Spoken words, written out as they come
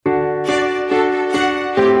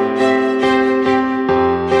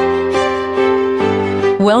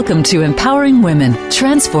Welcome to Empowering Women,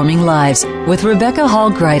 Transforming Lives with Rebecca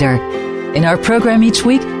Hall-Gruyter. In our program each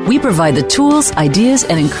week, we provide the tools, ideas,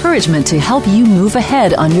 and encouragement to help you move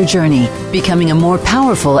ahead on your journey, becoming a more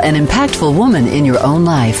powerful and impactful woman in your own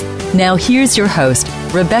life. Now here's your host,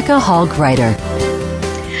 Rebecca Hall-Gruyter.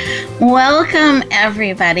 Welcome,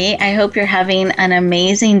 everybody. I hope you're having an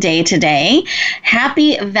amazing day today.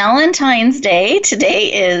 Happy Valentine's Day.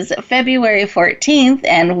 Today is February 14th,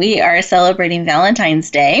 and we are celebrating Valentine's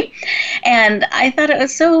Day. And I thought it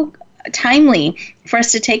was so timely for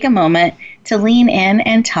us to take a moment to lean in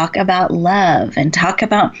and talk about love and talk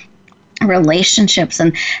about relationships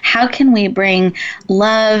and how can we bring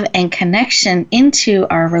love and connection into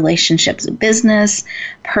our relationships, business,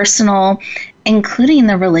 personal, including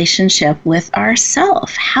the relationship with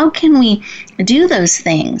ourselves. How can we do those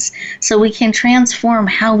things so we can transform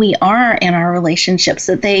how we are in our relationships,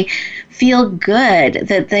 that they feel good,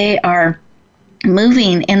 that they are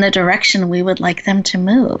moving in the direction we would like them to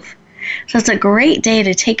move. So it's a great day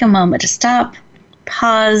to take a moment to stop,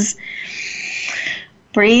 pause,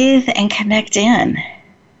 breathe, and connect in.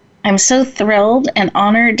 I'm so thrilled and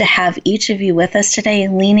honored to have each of you with us today,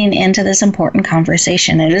 leaning into this important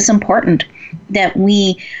conversation. It is important that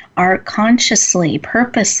we are consciously,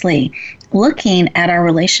 purposely looking at our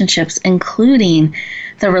relationships, including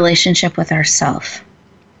the relationship with ourselves.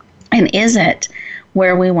 And is it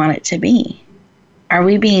where we want it to be? Are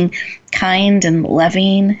we being kind and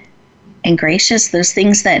loving and gracious? Those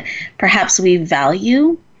things that perhaps we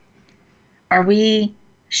value, are we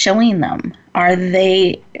showing them? Are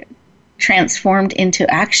they transformed into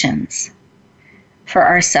actions for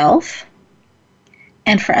ourselves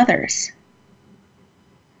and for others?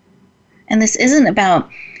 And this isn't about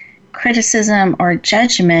criticism or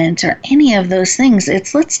judgment or any of those things.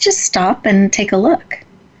 It's let's just stop and take a look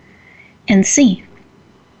and see.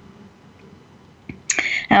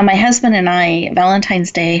 Now, my husband and I,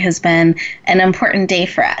 Valentine's Day has been an important day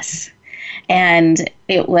for us. And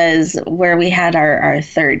it was where we had our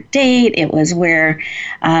third date. It was where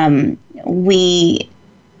we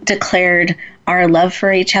declared our love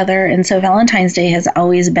for each other. And so Valentine's Day has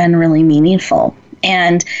always been really meaningful.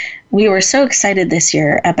 And we were so excited this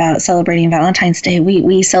year about celebrating Valentine's Day.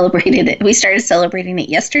 We celebrated it. We started celebrating it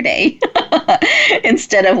yesterday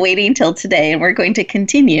instead of waiting till today. And we're going to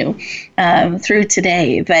continue through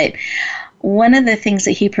today. But one of the things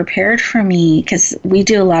that he prepared for me, because we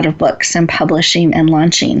do a lot of books and publishing and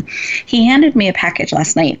launching, he handed me a package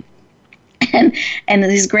last night. And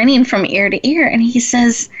he's grinning from ear to ear. And he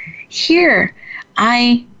says, "Here,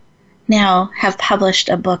 I now have published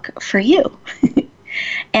a book for you."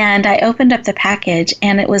 And I opened up the package,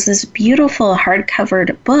 and it was this beautiful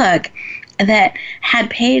hardcover book that had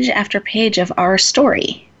page after page of our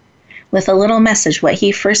story, with a little message, what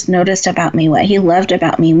he first noticed about me, what he loved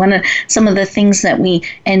about me, some of the things that we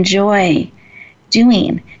enjoy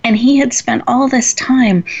doing. And he had spent all this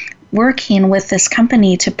time working with this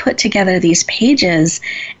company to put together these pages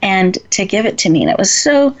and to give it to me. And it was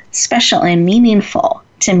so special and meaningful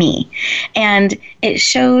to me. And it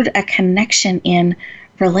showed a connection in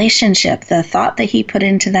relationship, the thought that he put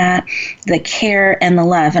into that, the care and the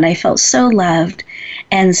love. And I felt so loved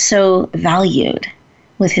and so valued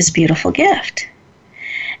with his beautiful gift.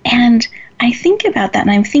 And I think about that,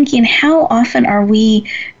 and I'm thinking, how often are we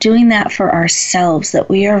doing that for ourselves, that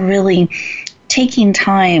we are really taking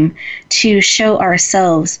time to show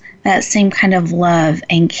ourselves that same kind of love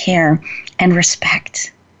and care and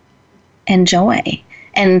respect and joy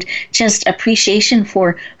and just appreciation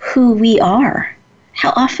for who we are?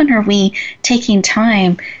 How often are we taking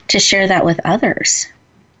time to share that with others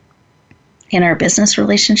in our business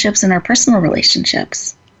relationships and our personal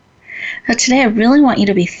relationships? So today I really want you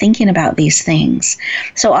to be thinking about these things.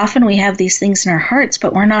 So often we have these things in our hearts,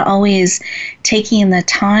 but we're not always taking the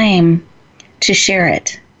time to share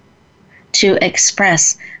it, to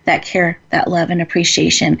express that care, that love, and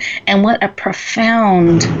appreciation. And what a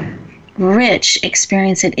profound, rich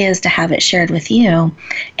experience it is to have it shared with you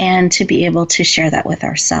and to be able to share that with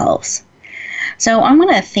ourselves. So I'm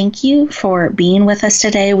going to thank you for being with us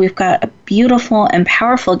today. We've got a beautiful and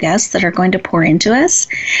powerful guests that are going to pour into us.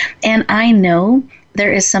 And I know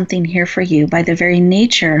there is something here for you by the very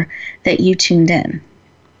nature that you tuned in.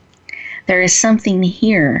 There is something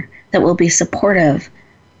here that will be supportive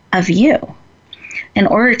of you. In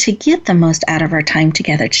order to get the most out of our time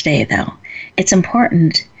together today, though, it's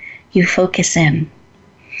important you focus in.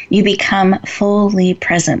 You become fully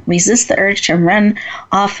present. Resist the urge to run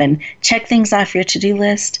off and check things off your to-do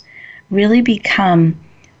list. Really become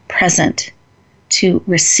present to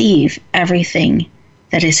receive everything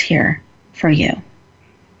that is here for you.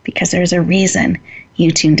 because there's a reason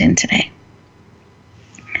you tuned in today.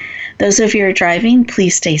 Those of you who are driving,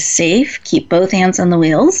 please stay safe. Keep both hands on the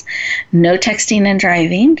wheels. No texting and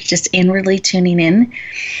driving, just inwardly tuning in,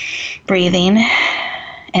 breathing,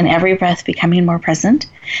 and every breath becoming more present.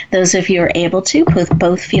 Those of you who are able to, put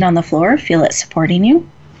both feet on the floor, feel it supporting you.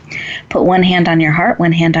 Put one hand on your heart,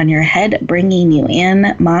 one hand on your head, bringing you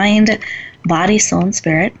in, mind, body, soul, and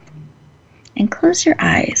spirit. And close your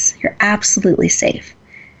eyes. You're absolutely safe.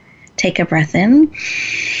 Take a breath in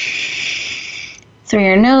through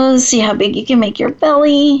your nose. See how big you can make your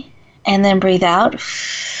belly. And then breathe out,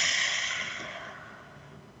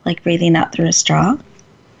 like breathing out through a straw.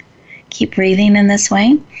 Keep breathing in this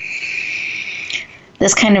way.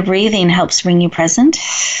 This kind of breathing helps bring you present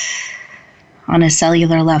on a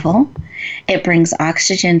cellular level. It brings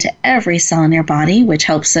oxygen to every cell in your body, which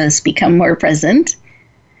helps us become more present,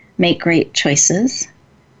 make great choices,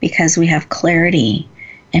 because we have clarity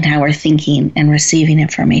in how we're thinking and receiving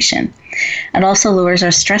information. It also lowers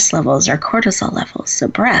our stress levels, our cortisol levels. So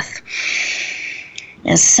breath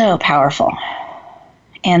is so powerful.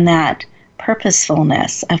 And that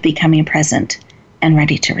purposefulness of becoming present and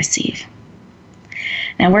ready to receive.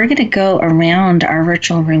 Now we're going to go around our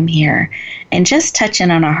virtual room here and just touch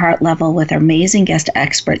in on a heart level with our amazing guest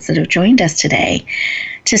experts that have joined us today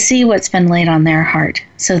to see what's been laid on their heart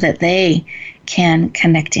so that they can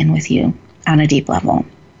connect in with you on a deep level.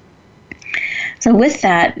 So with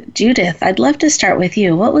that, Judith, I'd love to start with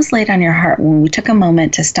you. What was laid on your heart when we took a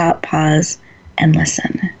moment to stop, pause, and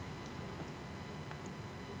listen?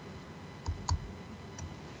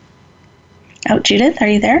 Oh, Judith, are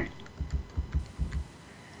you there?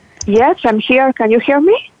 Yes, I'm here. Can you hear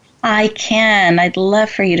me? I can. I'd love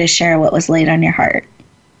for you to share what was laid on your heart.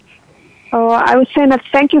 Oh, I was saying that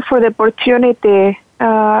thank you for the opportunity.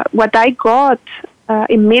 What I got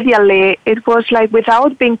immediately, it was like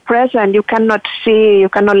without being present, you cannot see, you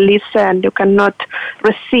cannot listen, you cannot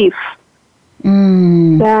receive.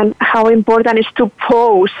 Then how important is to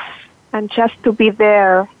pause and just to be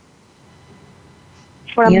there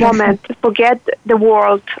for a moment, forget the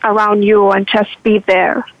world around you and just be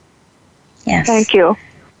there. Yes. Thank you.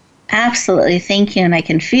 Absolutely. Thank you. And I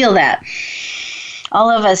can feel that. All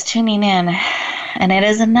of us tuning in, and it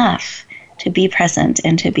is enough to be present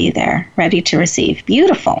and to be there, ready to receive.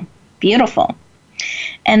 Beautiful. Beautiful.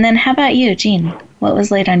 And then how about you, Jean? What was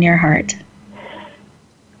laid on your heart?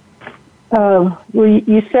 Well,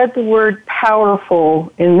 you said the word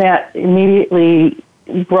powerful, and that immediately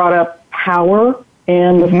brought up power.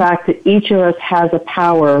 And the fact that each of us has a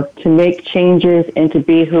power to make changes and to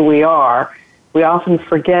be who we are. We often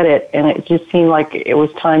forget it, and it just seemed like it was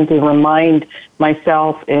time to remind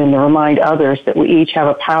myself and remind others that we each have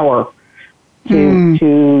a power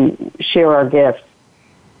to share our gifts.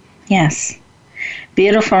 Yes.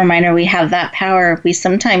 Beautiful reminder. We have that power. We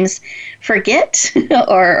sometimes forget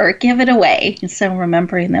or give it away. So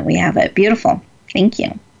remembering that we have it. Beautiful. Thank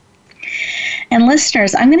you. And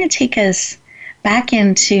listeners, I'm going to take us back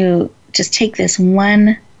into just take this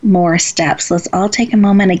one more step. So let's all take a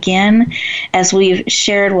moment again as we've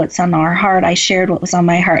shared what's on our heart. I shared what was on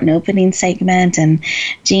my heart in the opening segment, and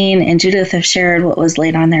Jean and Judith have shared what was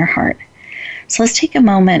laid on their heart. So let's take a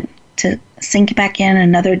moment to sink back in,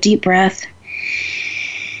 another deep breath,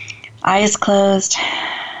 eyes closed,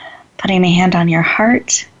 putting a hand on your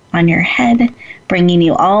heart, on your head, bringing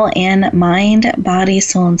you all in, mind, body,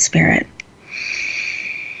 soul, and spirit.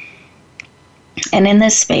 And in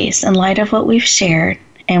this space, in light of what we've shared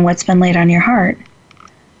and what's been laid on your heart,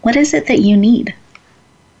 what is it that you need?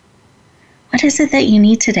 What is it that you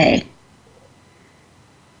need today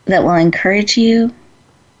that will encourage you,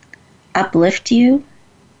 uplift you,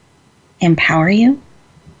 empower you?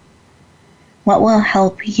 What will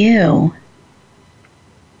help you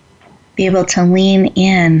be able to lean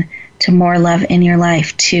in to more love in your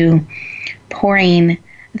life, to pouring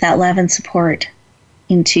that love and support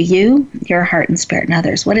into you, your heart and spirit, and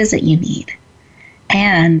others? What is it you need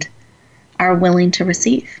and are willing to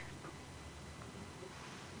receive?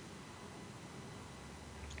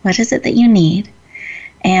 What is it that you need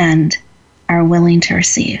and are willing to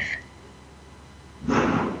receive?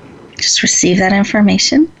 Just receive that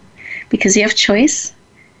information, because you have choice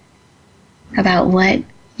about what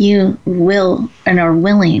you will and are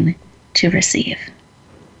willing to receive.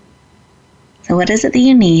 So what is it that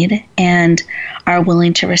you need and are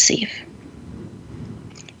willing to receive?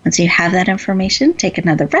 Once you have that information, take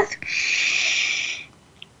another breath.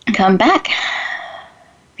 Come back.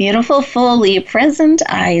 Beautiful, fully present,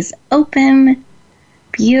 eyes open.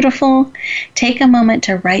 Beautiful. Take a moment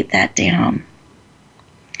to write that down.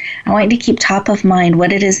 I want you to keep top of mind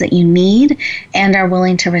what it is that you need and are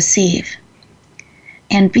willing to receive.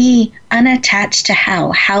 And be unattached to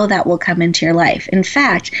how that will come into your life. In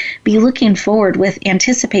fact, be looking forward with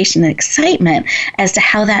anticipation and excitement as to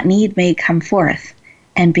how that need may come forth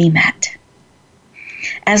and be met.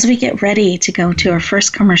 As we get ready to go to our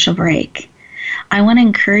first commercial break, I want to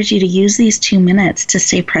encourage you to use these 2 minutes to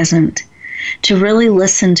stay present, to really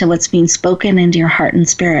listen to what's being spoken into your heart and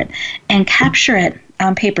spirit, and capture it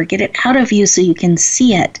on paper. Get it out of you so you can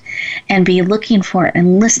see it and be looking for it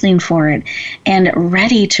and listening for it and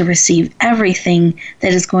ready to receive everything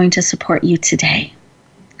that is going to support you today.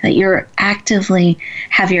 That you're actively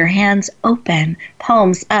have your hands open,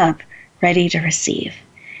 palms up, ready to receive.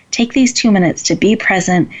 Take these 2 minutes to be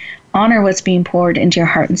present, honor what's being poured into your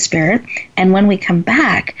heart and spirit, and when we come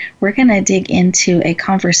back, we're going to dig into a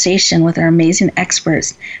conversation with our amazing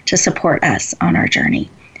experts to support us on our journey.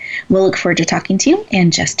 We'll look forward to talking to you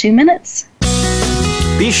in just 2 minutes.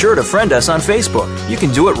 Be sure to friend us on Facebook. You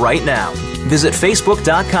can do it right now. Visit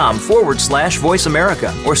facebook.com/Voice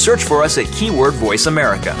America or search for us at keyword Voice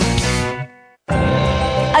America.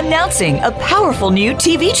 Announcing a powerful new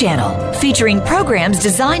TV channel featuring programs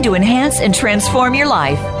designed to enhance and transform your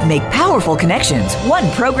life. Make powerful connections, one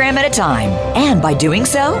program at a time. And by doing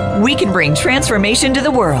so, we can bring transformation to the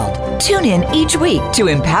world. Tune in each week to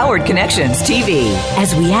Empowered Connections TV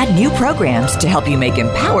as we add new programs to help you make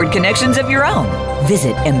empowered connections of your own.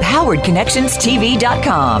 Visit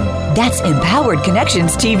empoweredconnectionstv.com. That's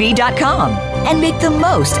empoweredconnectionstv.com. And make the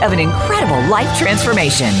most of an incredible life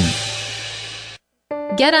transformation.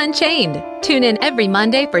 Get Unchained. Tune in every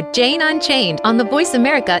Monday for Jane Unchained on the Voice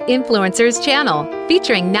America Influencers channel,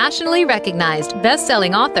 featuring nationally recognized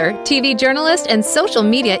best-selling author, TV journalist, and social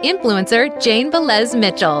media influencer Jane Velez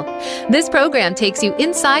Mitchell. This program takes you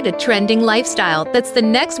inside a trending lifestyle that's the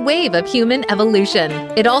next wave of human evolution.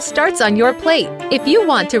 It all starts on your plate. If you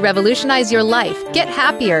want to revolutionize your life, get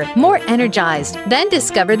happier, more energized, then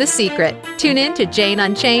discover the secret. Tune in to Jane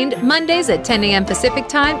Unchained Mondays at 10 a.m. Pacific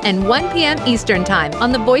Time and 1 p.m. Eastern Time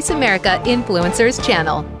on the Voice America Influencers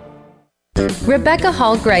channel. Rebecca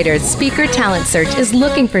Hall Greider's Speaker Talent Search is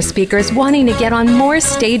looking for speakers wanting to get on more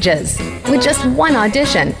stages. With just one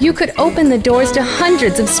audition, you could open the doors to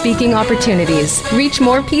hundreds of speaking opportunities, reach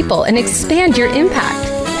more people, and expand your impact.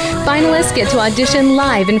 Finalists get to audition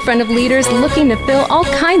live in front of leaders looking to fill all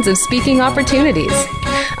kinds of speaking opportunities.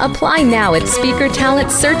 Apply now at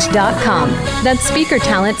SpeakerTalentSearch.com. That's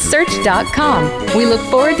SpeakerTalentSearch.com. We look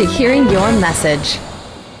forward to hearing your message.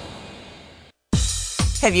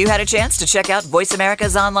 Have you had a chance to check out Voice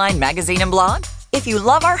America's online magazine and blog? If you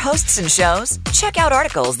love our hosts and shows, check out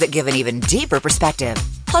articles that give an even deeper perspective,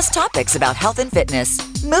 plus topics about health and fitness,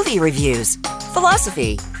 movie reviews,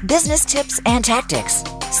 philosophy, business tips and tactics,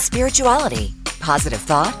 spirituality, positive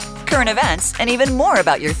thought, current events, and even more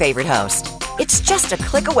about your favorite host. It's just a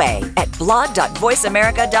click away at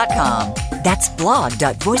blog.voiceamerica.com. That's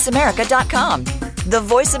blog.voiceamerica.com. The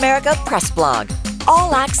Voice America Press Blog.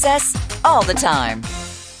 All access, all the time.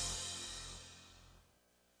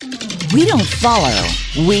 We don't follow,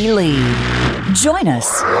 we lead. Join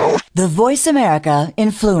us, the Voice America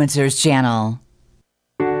Influencers Channel.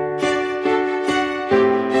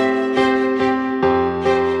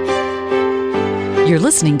 You're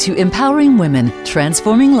listening to Empowering Women,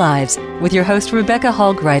 Transforming Lives with your host, Rebecca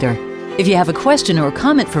Hall Greider. If you have a question or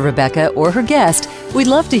comment for Rebecca or her guest, we'd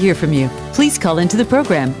love to hear from you. Please call into the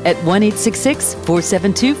program at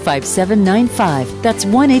 1-866-472-5795. That's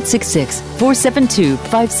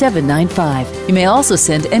 1-866-472-5795. You may also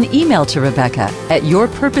send an email to Rebecca at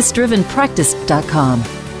yourpurposedrivenpractice.com.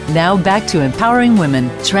 Now back to Empowering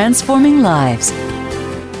Women, Transforming Lives.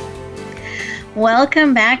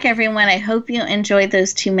 Welcome back, everyone. I hope you enjoyed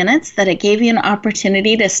those 2 minutes, that it gave you an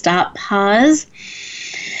opportunity to stop, pause,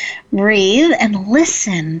 breathe, and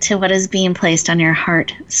listen to what is being placed on your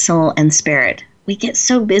heart, soul, and spirit. We get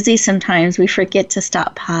so busy sometimes we forget to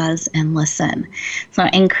stop, pause, and listen. So I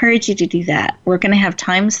encourage you to do that. We're going to have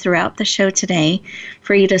times throughout the show today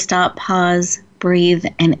for you to stop, pause, breathe,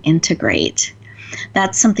 and integrate.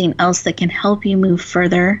 That's something else that can help you move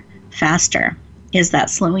further, faster. Is that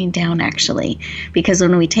slowing down, actually. Because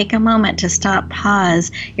when we take a moment to stop,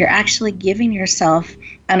 pause, you're actually giving yourself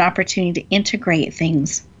an opportunity to integrate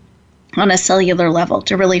things on a cellular level,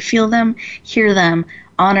 to really feel them, hear them,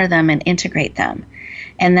 honor them, and integrate them.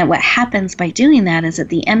 And then what happens by doing that is at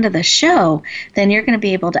the end of the show, then you're going to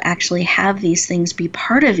be able to actually have these things be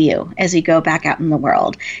part of you as you go back out in the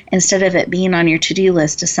world, instead of it being on your to-do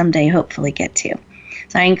list to someday hopefully get to.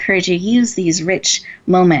 So I encourage you to use these rich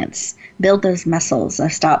moments, build those muscles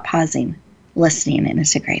of stop, pausing, listening, and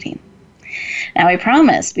integrating. Now, I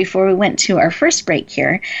promised before we went to our first break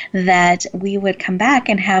here that we would come back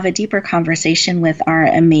and have a deeper conversation with our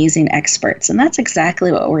amazing experts, and that's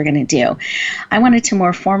exactly what we're going to do. I wanted to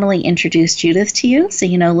more formally introduce Judith to you so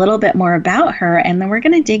you know a little bit more about her, and then we're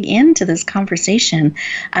going to dig into this conversation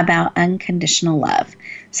about unconditional love.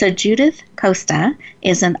 So Judith Costa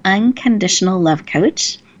is an unconditional love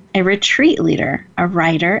coach, a retreat leader, a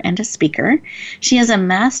writer, and a speaker. She has a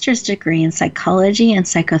master's degree in psychology and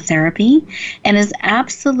psychotherapy and is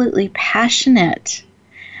absolutely passionate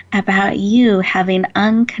about you having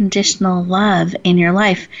unconditional love in your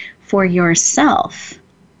life for yourself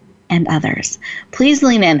and others. Please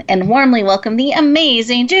lean in and warmly welcome the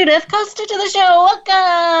amazing Judith Costa to the show.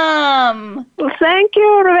 Welcome! Well, thank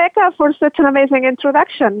you, Rebecca, for such an amazing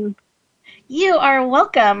introduction. You are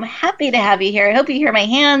welcome. Happy to have you here. I hope you hear my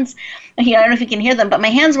hands. I don't know if you can hear them, but my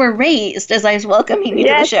hands were raised as I was welcoming you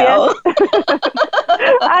to the show. Yes.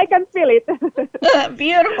 I can feel it.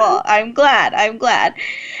 Beautiful. I'm glad.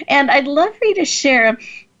 And I'd love for you to share,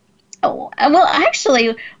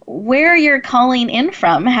 where you're calling in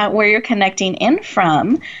from, where you're connecting in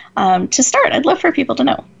from. To start, I'd love for people to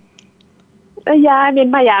know. I'm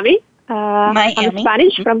in Miami. Miami. I'm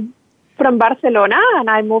Spanish from Barcelona,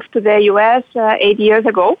 and I moved to the U.S. 8 years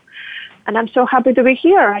ago, and I'm so happy to be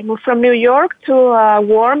here. I moved from New York to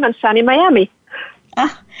warm and sunny Miami.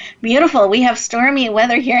 Ah, beautiful. We have stormy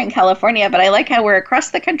weather here in California, but I like how we're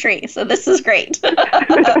across the country, so this is great.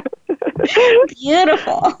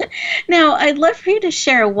 Beautiful. Now, I'd love for you to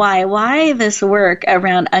share why this work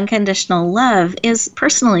around unconditional love is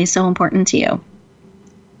personally so important to you.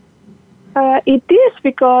 It is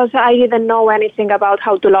because I didn't know anything about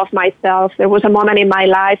how to love myself. There was a moment in my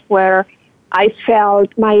life where I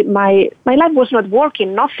felt my life was not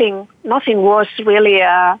working. Nothing was really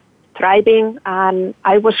thriving, and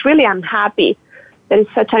I was really unhappy. There is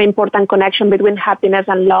such an important connection between happiness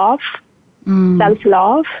and love,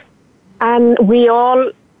 self-love, and we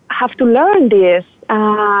all have to learn this.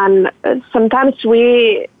 And sometimes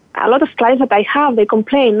a lot of clients that I have, they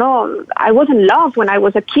complain, no, I wasn't loved when I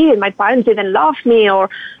was a kid. My parents didn't love me, or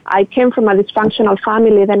I came from a dysfunctional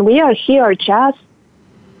family. Then we are here just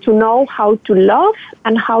to know how to love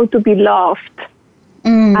and how to be loved.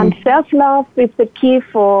 And self-love is the key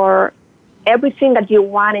for everything that you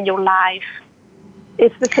want in your life.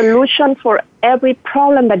 It's the solution for every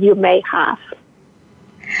problem that you may have.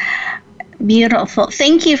 Beautiful.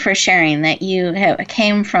 Thank you for sharing that you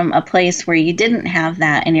came from a place where you didn't have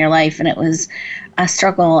that in your life, and it was a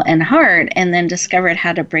struggle and hard, and then discovered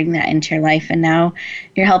how to bring that into your life, and now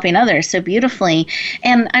you're helping others so beautifully.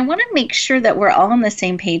 And I want to make sure that we're all on the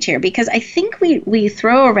same page here, because I think we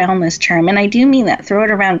throw around this term, and I do mean that, throw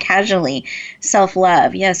it around casually,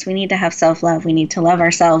 self-love. Yes, we need to have self-love. We need to love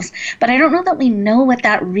ourselves. But I don't know that we know what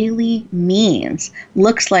that really means,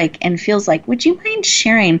 looks like, and feels like. Would you mind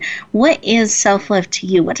sharing what is self-love to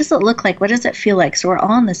you? What does it look like? What does it feel like? So we're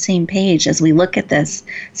all on the same page as we look at this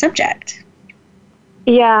subject.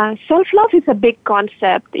 Yeah, self-love is a big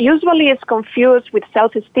concept. Usually it's confused with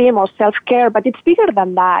self-esteem or self-care, but it's bigger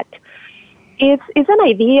than that. It's an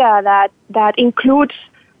idea that includes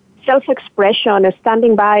self-expression,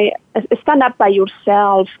 stand up by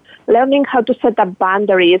yourself, learning how to set up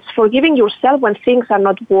boundaries, forgiving yourself when things are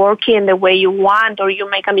not working the way you want, or you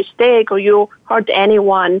make a mistake, or you hurt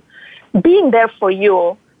anyone, being there for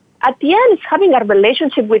you. At the end, it's having a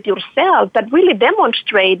relationship with yourself that really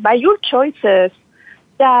demonstrate by your choices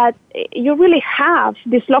that you really have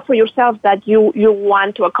this love for yourself that you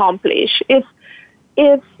want to accomplish. It's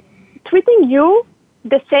treating you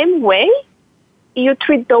the same way you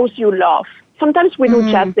treat those you love. Sometimes we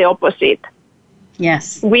do just the opposite.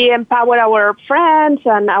 Yes. We empower our friends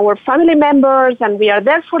and our family members, and we are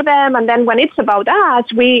there for them. And then when it's about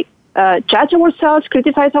us, we judge ourselves,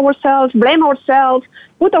 criticize ourselves, blame ourselves,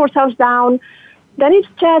 put ourselves down. Then it's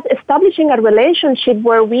just establishing a relationship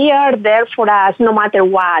where we are there for us no matter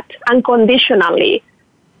what, unconditionally.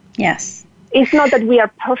 Yes. It's not that we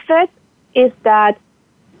are perfect. It's that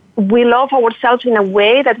we love ourselves in a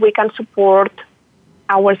way that we can support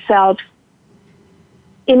ourselves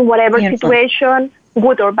in whatever situation,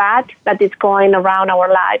 good or bad, that is going around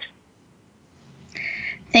our lives.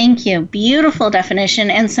 Thank you. Beautiful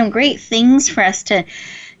definition, and some great things for us to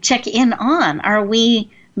check in on. Are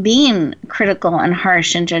we being critical and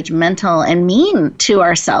harsh and judgmental and mean to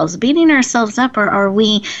ourselves, beating ourselves up, or are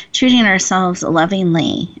we treating ourselves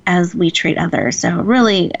lovingly as we treat others? So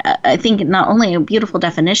really, I think not only a beautiful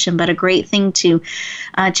definition, but a great thing to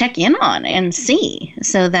check in on and see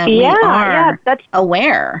so that we are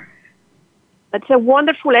aware. That's a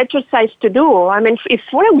wonderful exercise to do. I mean, if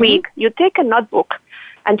for a week you take a notebook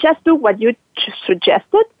and just do what you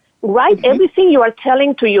suggested. Write everything you are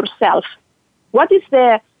telling to yourself. What is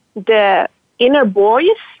the inner voice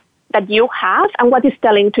that you have, and what is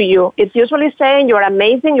telling to you? It's usually saying you're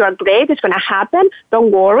amazing, you're great, it's going to happen,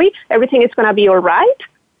 don't worry, everything is going to be all right.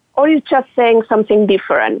 Or it's just saying something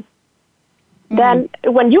different. Then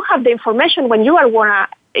when you have the information, when you are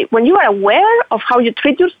aware of how you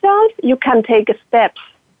treat yourself, you can take steps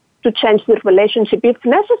to change the relationship if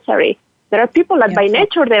necessary. There are people that by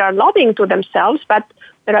nature they are loving to themselves, but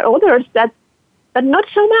there are others that not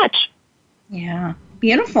so much. Yeah.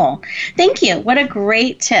 Beautiful. Thank you. What a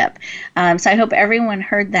great tip. So I hope everyone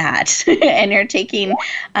heard that and you're taking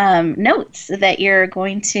notes, that you're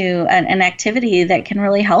going to an activity that can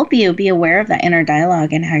really help you be aware of that inner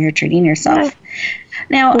dialogue and how you're treating yourself. Yeah.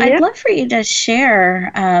 Now, I'd love for you to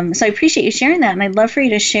share, so I appreciate you sharing that, and I'd love for you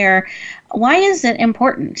to share, why is it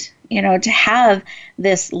important, to have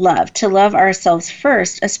this love, to love ourselves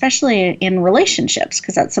first, especially in relationships,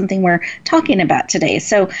 because that's something we're talking about today.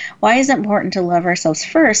 So why is it important to love ourselves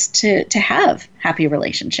first to have happy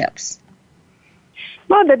relationships?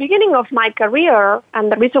 Well, the beginning of my career,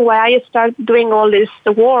 and the reason why I started doing all this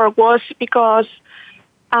work was because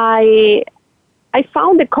I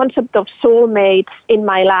found the concept of soulmates in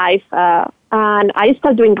my life, and I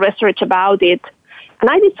started doing research about it. And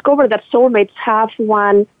I discovered that soulmates have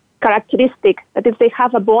one characteristic, that is they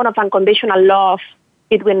have a bond of unconditional love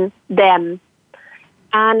between them.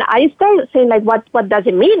 And I started saying, what does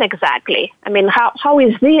it mean exactly? I mean, how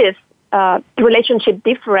is this relationship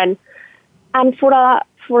different? And for a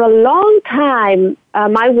long time,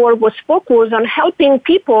 my work was focused on helping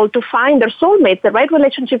people to find their soulmate, the right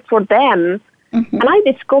relationship for them. Mm-hmm. And I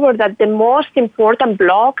discovered that the most important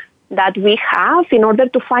block that we have in order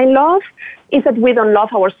to find love is that we don't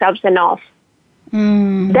love ourselves enough.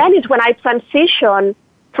 Then is when I transitioned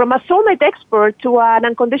from a soulmate expert to an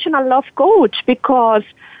unconditional love coach, because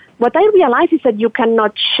what I realized is that you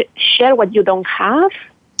cannot share what you don't have.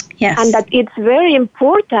 Yes. And that it's very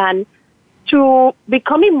important to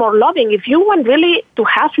becoming more loving. If you want really to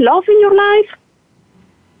have love in your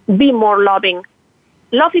life, be more loving.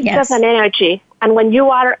 Love is just an energy. And when you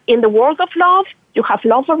are in the world of love, you have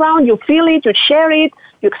love around, you feel it, you share it,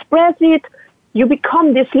 you express it, you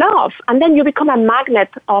become this love, and then you become a magnet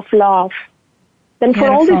of love. Then for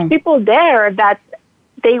all these people there that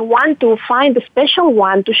they want to find a special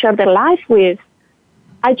one to share their life with,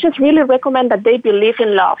 I just really recommend that they believe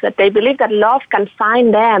in love, that they believe that love can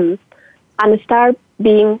find them and start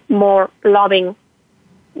being more loving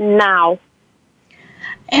now.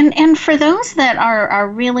 And for those that are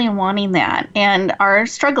really wanting that and are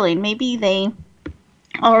struggling, maybe they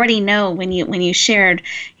already know when you shared,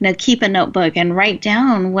 keep a notebook and write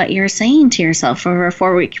down what you're saying to yourself over a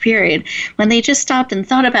 4-week period. When they just stopped and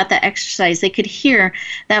thought about that exercise, they could hear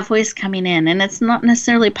that voice coming in, and it's not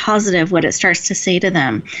necessarily positive what it starts to say to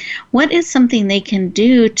them. What is something they can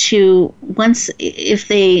do to, once, if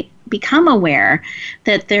they become aware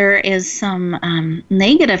that there is some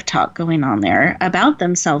negative talk going on there about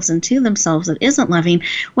themselves and to themselves that isn't loving,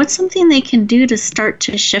 what's something they can do to start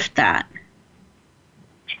to shift that?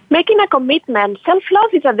 Making a commitment.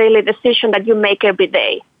 Self-love is a daily decision that you make every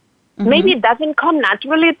day. Mm-hmm. Maybe it doesn't come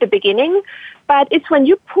naturally at the beginning, but it's when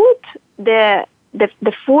you put the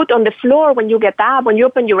foot on the floor, when you get up, when you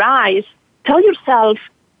open your eyes, tell yourself,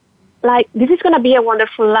 this is going to be a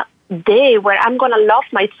wonderful day where I'm going to love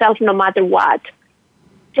myself no matter what.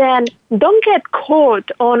 Then don't get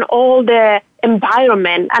caught on all the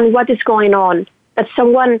environment and what is going on, that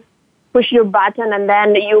someone push your button and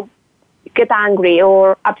then you get angry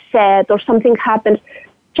or upset or something happens.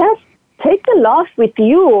 Just take the love with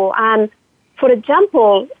you and, for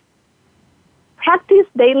example, practice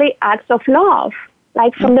daily acts of love.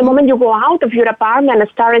 Like from the moment you go out of your apartment and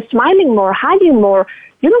start smiling more, hugging more,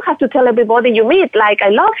 you don't have to tell everybody you meet, I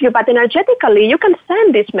love you, but energetically you can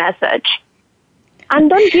send this message.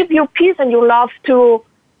 And don't give your peace and your love to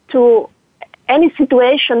any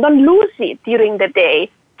situation. Don't lose it during the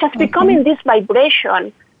day. Just become in this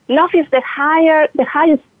vibration. Love is the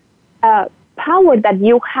highest power that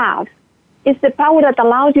you have. It's the power that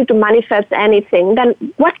allows you to manifest anything. Then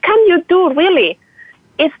what can you do really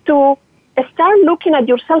is to start looking at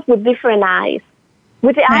yourself with different eyes,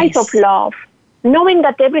 with the eyes of love, knowing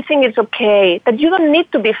that everything is okay, that you don't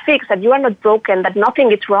need to be fixed, that you are not broken, that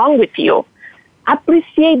nothing is wrong with you.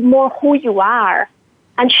 Appreciate more who you are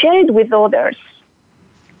and share it with others.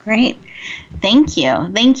 Great. Thank you.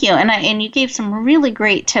 And you gave some really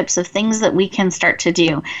great tips of things that we can start to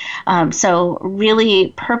do. So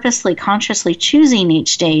really purposely, consciously choosing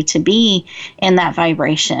each day to be in that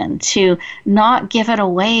vibration, to not give it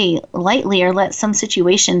away lightly or let some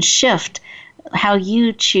situation shift how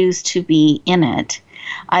you choose to be in it.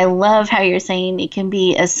 I love how you're saying it can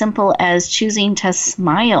be as simple as choosing to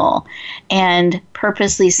smile and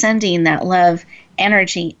purposely sending that love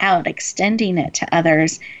energy out, extending it to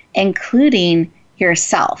others, including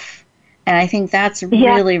yourself. And I think that's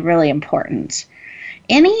really, really important.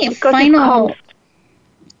 Any final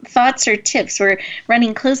thoughts or tips? We're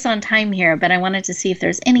running close on time here, but I wanted to see if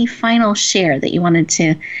there's any final share that you wanted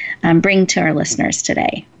to bring to our listeners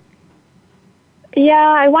today. Yeah,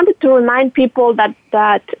 I wanted to remind people that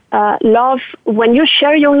love, when you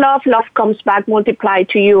share your love comes back multiplied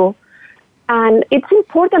to you. And it's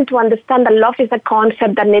important to understand that love is a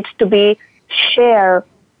concept that needs to be shared.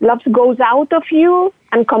 Love goes out of you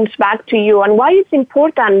and comes back to you. And why it's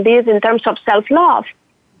important is in terms of self-love.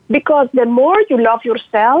 Because the more you love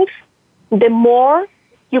yourself, the more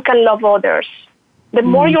you can love others. The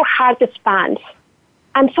more your heart expands.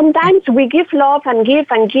 And sometimes we give love and give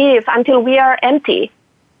until we are empty.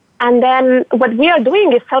 And then what we are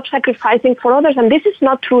doing is self-sacrificing for others. And this is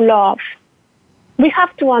not true love. We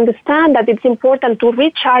have to understand that it's important to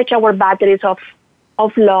recharge our batteries of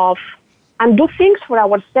love and do things for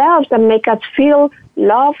ourselves that make us feel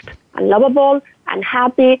loved and lovable and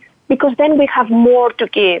happy, because then we have more to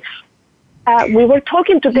give. We were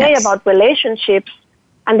talking today about relationships,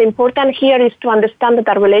 and the important here is to understand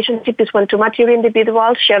that a relationship is when two mature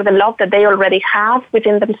individuals share the love that they already have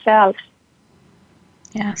within themselves.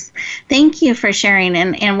 Yes. Thank you for sharing.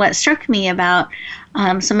 And what struck me about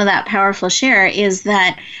some of that powerful share is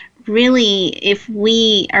that really, if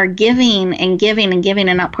we are giving and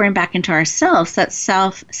not pouring back into ourselves, that's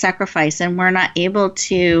self-sacrifice, and we're not able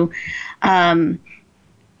to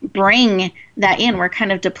bring that in, we're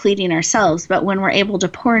kind of depleting ourselves. But when we're able to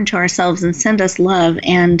pour into ourselves and send us love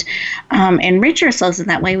and enrich ourselves in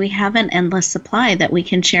that way, we have an endless supply that we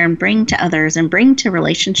can share and bring to others and bring to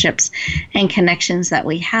relationships and connections that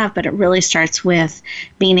we have. But it really starts with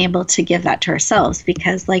being able to give that to ourselves,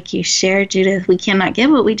 because like you shared, Judith, we cannot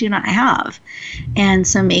give what we do not have. And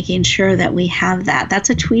so making sure that we have that. That's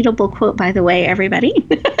a tweetable quote, by the way, everybody.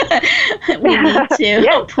 We need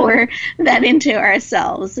to pour that into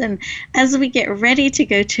ourselves. And as we get ready to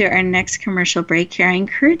go to our next commercial break here, I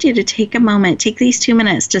encourage you to take a moment, take these 2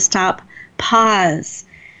 minutes to stop, pause,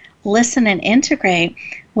 listen, and integrate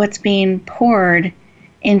what's being poured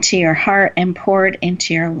into your heart and poured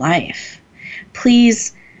into your life.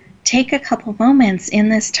 Please take a couple moments in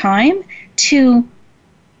this time to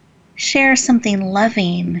share something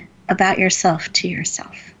loving about yourself to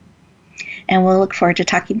yourself. And we'll look forward to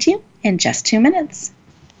talking to you in just 2 minutes.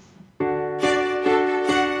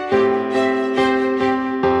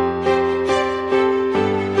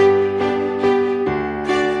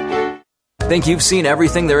 Think you've seen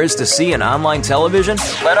everything there is to see in online television?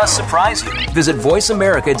 Let us surprise you. Visit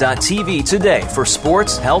voiceamerica.tv today for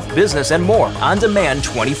sports, health, business, and more on demand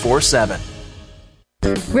 24/7.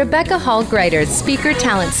 Rebecca Hall Greider's Speaker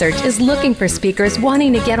Talent Search is looking for speakers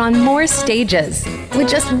wanting to get on more stages. With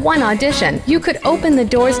just one audition, you could open the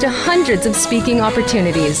doors to hundreds of speaking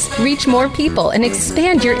opportunities, reach more people, and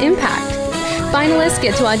expand your impact. Finalists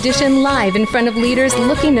get to audition live in front of leaders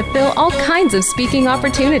looking to fill all kinds of speaking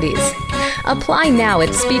opportunities. Apply now at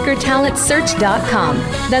SpeakerTalentSearch.com.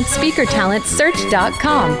 That's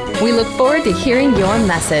SpeakerTalentSearch.com. We look forward to hearing your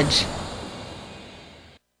message.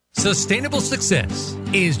 Sustainable success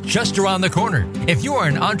is just around the corner. If you are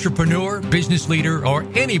an entrepreneur, business leader, or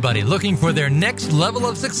anybody looking for their next level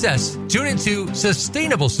of success, tune into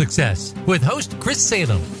Sustainable Success with host Chris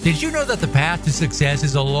Salem. Did you know that the path to success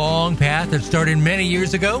is a long path that started many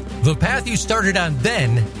years ago? The path you started on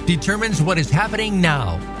then determines what is happening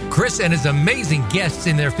now. Chris and his amazing guests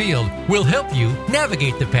in their field will help you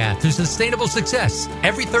navigate the path to sustainable success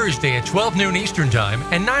every Thursday at 12 noon Eastern Time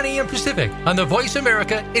and 9 a.m. Pacific on the Voice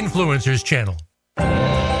America Influencers Channel.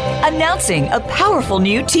 Announcing a powerful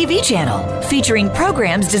new TV channel featuring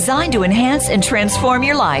programs designed to enhance and transform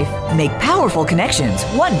your life. Make powerful connections,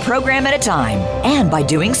 one program at a time. And by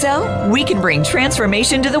doing so, we can bring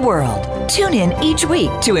transformation to the world. Tune in each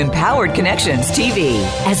week to Empowered Connections TV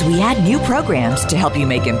as we add new programs to help you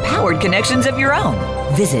make empowered connections of your own.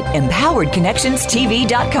 Visit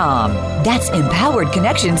EmpoweredConnectionsTV.com. That's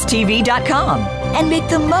EmpoweredConnectionsTV.com. And make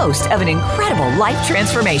the most of an incredible life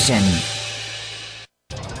transformation.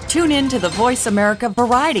 tune in to the Voice America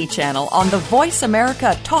Variety channel on the Voice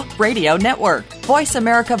America Talk Radio Network. Voice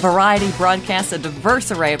America Variety broadcasts a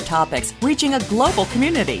diverse array of topics, reaching a global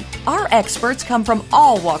community. Our experts come from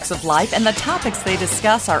all walks of life, and the topics they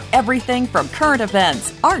discuss are everything from current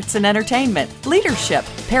events, arts and entertainment, leadership,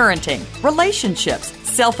 parenting, relationships,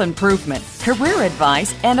 self-improvement, career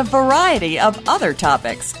advice, and a variety of other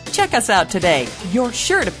topics. Check us out today. You're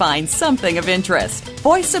sure to find something of interest.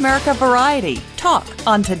 Voice America Variety. Talk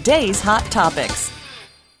on today's hot topics.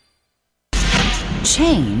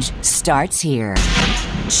 Change starts here.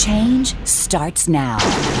 Change starts now.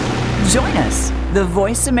 Join us, the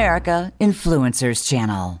Voice America Influencers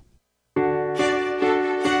Channel.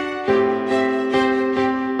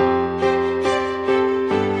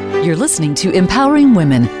 You're listening to Empowering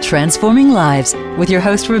Women, Transforming Lives with your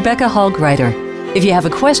host, Rebecca Hall-Gruyter. If you have a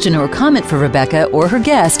question or comment for Rebecca or her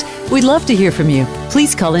guest, we'd love to hear from you.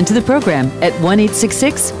 Please call into the program at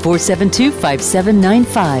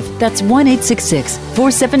 1-866-472-5795. That's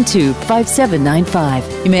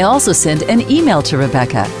 1-866-472-5795. You may also send an email to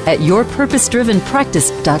Rebecca at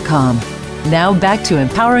yourpurposedrivenpractice.com. Now back to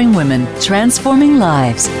Empowering Women, Transforming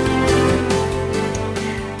Lives.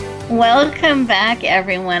 Welcome back,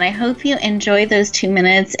 everyone. I hope you enjoyed those 2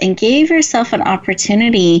 minutes and gave yourself an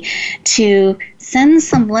opportunity to send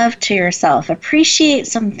some love to yourself, appreciate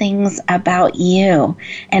some things about you,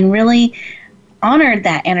 and really honored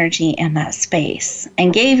that energy and that space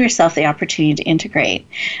and gave yourself the opportunity to integrate.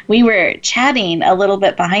 We were chatting a little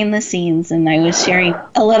bit behind the scenes, and I was sharing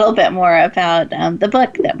a little bit more about the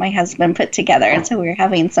book that my husband put together. And so we were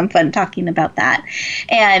having some fun talking about that.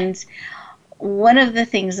 And one of the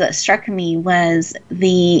things that struck me was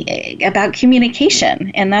about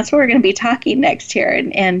communication, and that's what we're going to be talking next here,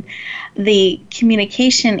 and the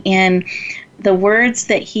communication in the words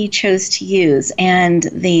that he chose to use and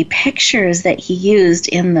the pictures that he used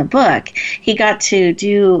in the book. He got to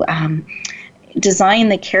design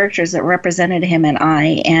the characters that represented him and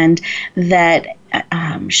I, and that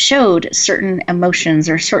showed certain emotions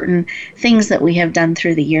or certain things that we have done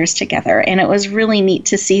through the years together. And it was really neat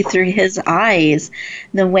to see through his eyes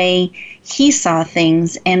the way he saw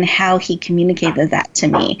things and how he communicated that to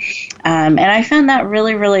me. And I found that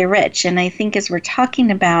really, really rich. And I think as we're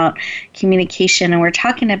talking about communication and we're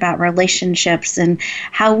talking about relationships and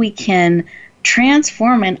how we can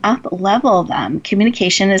transform and up-level them,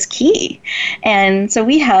 communication is key. And so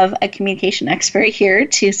we have a communication expert here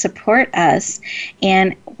to support us.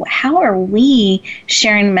 And how are we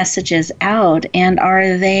sharing messages out? And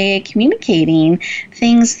are they communicating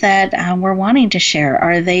things that we're wanting to share?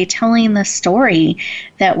 Are they telling the story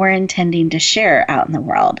that we're intending to share out in the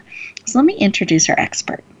world? So let me introduce our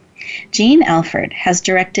expert. Jean Alford has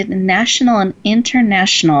directed national and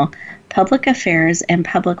international public affairs and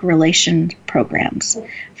public relations programs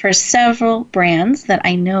for several brands that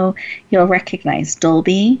I know you'll recognize: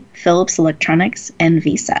 Dolby, Philips Electronics, and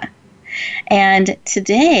Visa. And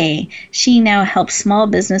today, she now helps small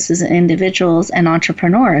businesses and individuals and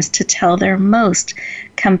entrepreneurs to tell their most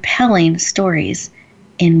compelling stories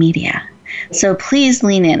in media. So please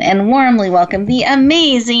lean in and warmly welcome the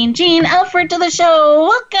amazing Jean Alford to the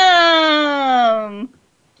show. Welcome!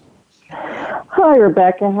 Hi,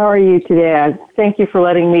 Rebecca. How are you today? Thank you for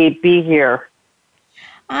letting me be here.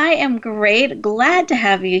 I am great. Glad to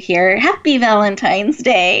have you here. Happy Valentine's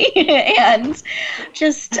Day. And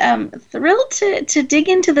just thrilled to dig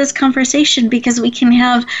into this conversation, because we can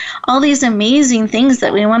have all these amazing things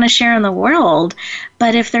that we want to share in the world.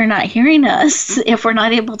 But if they're not hearing us, if we're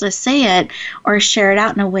not able to say it or share it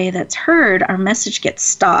out in a way that's heard, our message gets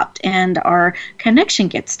stopped and our connection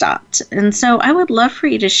gets stopped. And so I would love for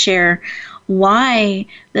you to share why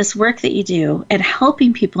this work that you do at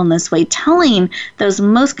helping people in this way, telling those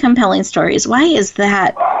most compelling stories, why is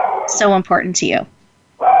that so important to you?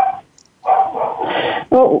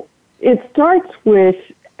 Well, it starts with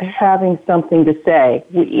having something to say.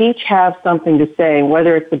 We each have something to say,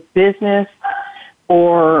 whether it's a business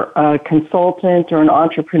or a consultant or an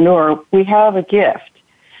entrepreneur. We have a gift.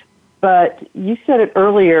 But you said it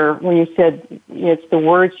earlier when you said it's the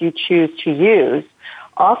words you choose to use.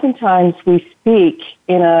 Oftentimes we speak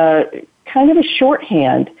in a kind of a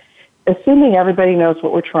shorthand, assuming everybody knows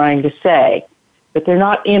what we're trying to say, but they're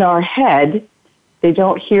not in our head. They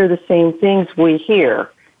don't hear the same things we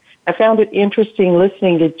hear. I found it interesting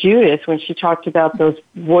listening to Judith when she talked about those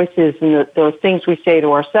voices and those things we say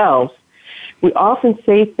to ourselves. We often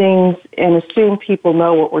say things and assume people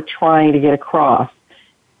know what we're trying to get across,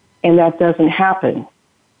 and that doesn't happen.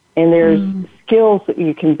 And there's skills that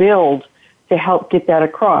you can build to help get that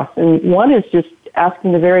across. And one is just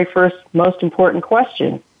asking the very first most important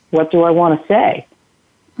question: what do I want to say?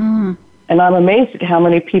 Mm. And I'm amazed at how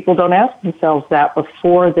many people don't ask themselves that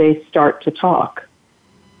before they start to talk.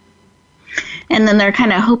 And then they're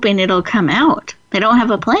kind of hoping it'll come out. They don't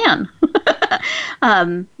have a plan.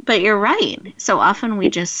 But you're right. So often we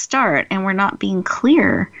just start and we're not being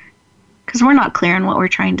clear because we're not clear in what we're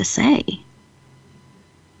trying to say.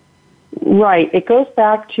 Right. It goes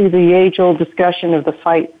back to the age-old discussion of the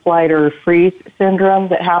fight, flight, or freeze syndrome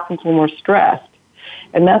that happens when we're stressed.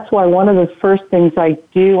 And that's why one of the first things I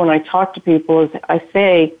do when I talk to people is I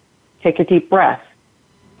say, take a deep breath.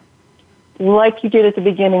 Like you did at the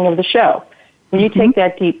beginning of the show. When you take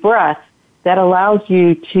that deep breath, that allows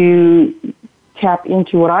you to tap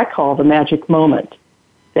into what I call the magic moment.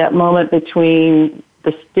 That moment between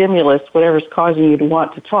the stimulus, whatever's causing you to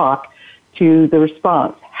want to talk, to the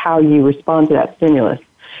response, how you respond to that stimulus.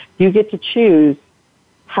 You get to choose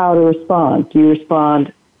how to respond. Do you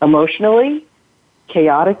respond emotionally,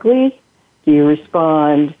 chaotically? Do you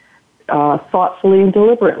respond thoughtfully and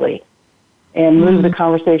deliberately and move the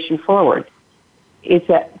conversation forward? It's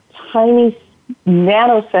that tiny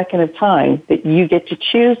nanosecond of time that you get to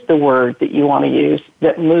choose the word that you want to use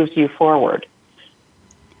that moves you forward.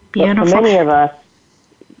 Beautiful. But for many of us,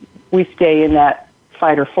 we stay in that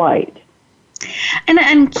fight or flight. And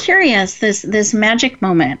I'm curious, this magic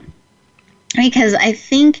moment, because I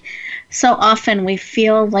think so often we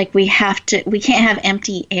feel like we can't have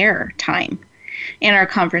empty air time in our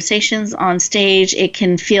conversations on stage. It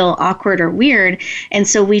can feel awkward or weird. And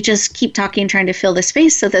so we just keep talking, trying to fill the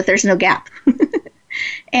space so that there's no gap.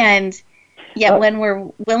 And yet when we're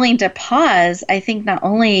willing to pause, I think not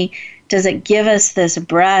only does it give us this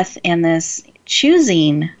breath and this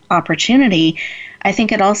choosing opportunity, I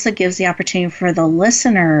think it also gives the opportunity for the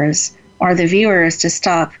listeners or the viewers to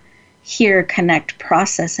stop, hear, connect,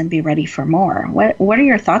 process, and be ready for more. What are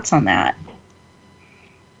your thoughts on that?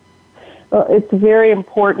 Well, it's a very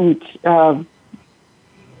important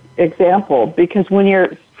example because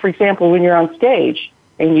for example, when you're on stage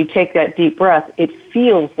and you take that deep breath, it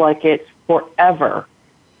feels like it's forever,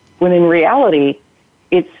 when in reality,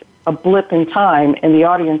 it's a blip in time and the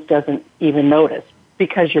audience doesn't even notice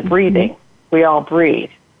because you're breathing. We all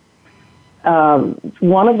breathe.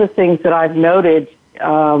 One of the things that I've noted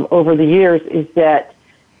over the years is that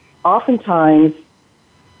oftentimes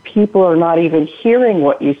people are not even hearing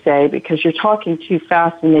what you say because you're talking too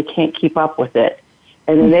fast and they can't keep up with it.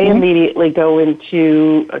 And then they immediately go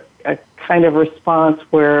into a kind of response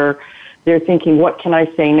where they're thinking, what can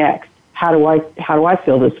I say next? How do I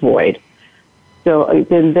fill this void? So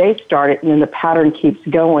then they start it and then the pattern keeps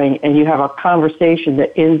going and you have a conversation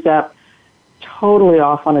that ends up totally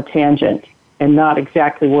off on a tangent and not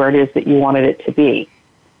exactly where it is that you wanted it to be.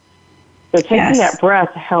 So taking that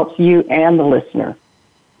breath helps you and the listener.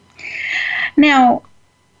 Now,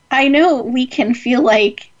 I know we can feel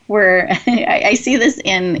like I see this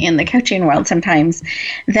in the coaching world sometimes,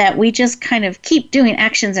 that we just kind of keep doing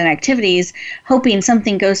actions and activities, hoping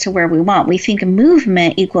something goes to where we want. We think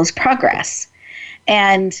movement equals progress.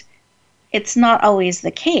 And it's not always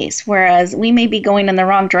the case. Whereas we may be going in the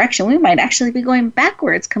wrong direction. We might actually be going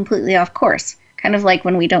backwards, completely off course. Kind of like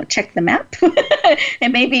when we don't check the map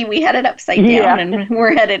and maybe we had it upside down and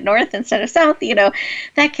we're headed north instead of south,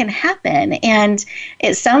 that can happen. And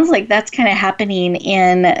it sounds like that's kind of happening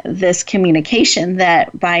in this communication,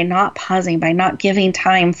 that by not pausing, by not giving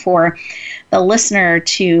time for the listener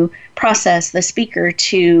to process, the speaker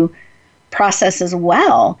to process as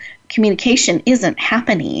well, communication isn't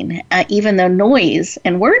happening, even though noise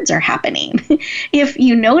and words are happening. If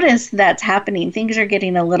you notice that's happening, things are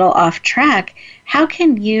getting a little off track, how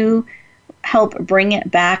can you help bring it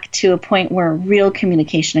back to a point where real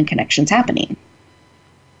communication and connection is happening?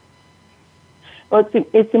 Well,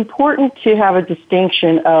 it's important to have a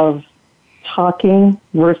distinction of talking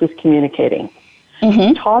versus communicating.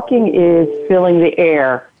 Talking is filling the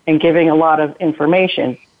air and giving a lot of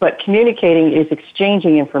information. But communicating is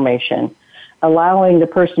exchanging information, allowing the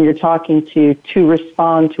person you're talking to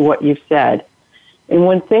respond to what you've said. And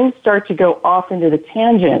when things start to go off into the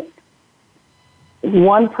tangent,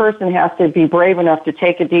 one person has to be brave enough to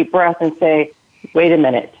take a deep breath and say, wait a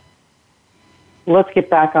minute, let's get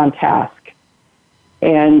back on task,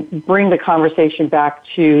 and bring the conversation back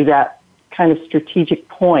to that kind of strategic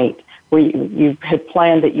point where you had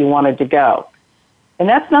planned that you wanted to go. And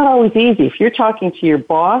that's not always easy. If you're talking to your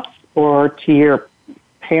boss or to your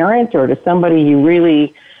parent or to somebody you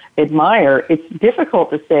really admire, it's difficult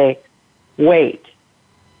to say, wait.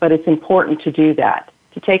 But it's important to do that,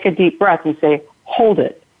 to take a deep breath and say, hold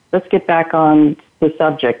it. Let's get back on the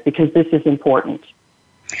subject because this is important.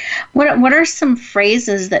 What are some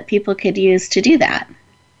phrases that people could use to do that?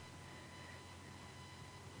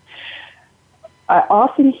 I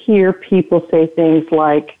often hear people say things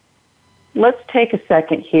like, let's take a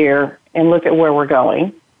second here and look at where we're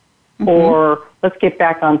going, or let's get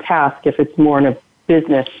back on task if it's more in a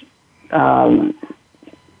business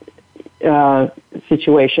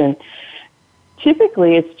situation.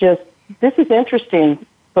 Typically, it's just, this is interesting,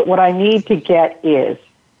 but what I need to get is.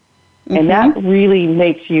 And that really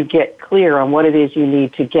makes you get clear on what it is you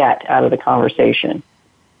need to get out of the conversation.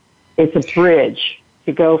 It's a bridge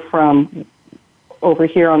to go from over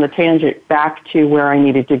here on the tangent back to where I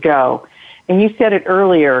needed to go. And you said it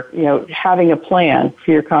earlier, having a plan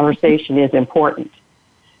for your conversation is important.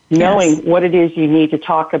 Knowing what it is you need to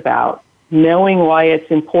talk about, knowing why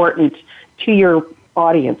it's important to your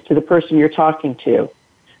audience, to the person you're talking to,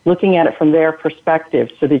 looking at it from their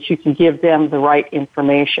perspective so that you can give them the right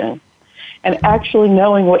information, and actually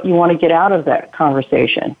knowing what you want to get out of that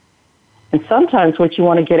conversation. And sometimes what you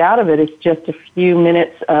want to get out of it is just a few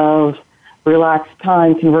minutes of relaxed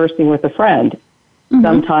time conversing with a friend.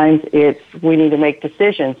 Sometimes it's, we need to make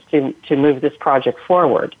decisions to move this project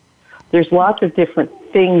forward. There's lots of different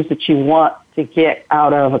things that you want to get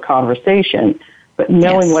out of a conversation, but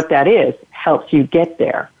knowing what that is helps you get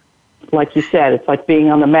there. Like you said, it's like being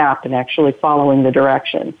on the map and actually following the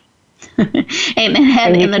directions. and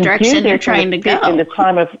head in the direction you're trying to go. In the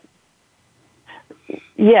time of,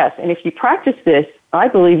 yes, and if you practice this, I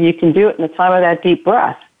believe you can do it in the time of that deep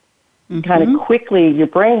breath. Kind of quickly, your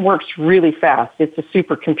brain works really fast. It's a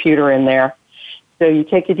supercomputer in there. So you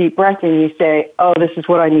take a deep breath and you say, oh, this is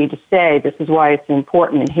what I need to say. This is why it's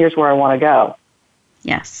important, and here's where I want to go.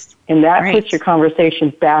 Yes. And that puts your conversation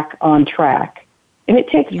back on track. And it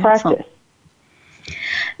takes practice.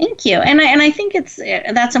 Thank you. And I think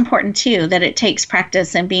that's important, too, that it takes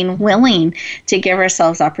practice and being willing to give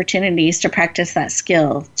ourselves opportunities to practice that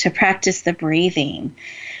skill, to practice the breathing,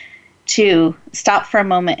 to stop for a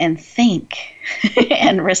moment and think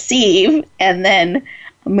and receive and then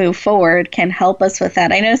move forward can help us with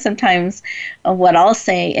that. I know sometimes what I'll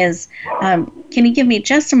say is, can you give me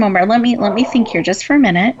just a moment? Let me think here just for a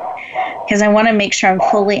minute, because I want to make sure I'm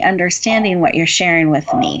fully understanding what you're sharing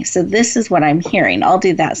with me. So this is what I'm hearing. I'll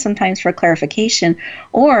do that sometimes for clarification,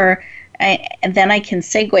 or and then I can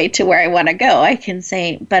segue to where I want to go. I can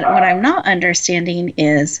say, but what I'm not understanding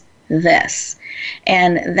is this.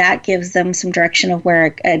 And that gives them some direction of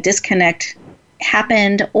where a disconnect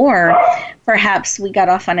happened, or perhaps we got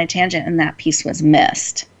off on a tangent and that piece was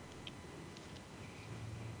missed.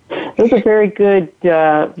 Those are very good,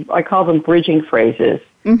 I call them bridging phrases.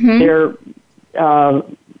 They're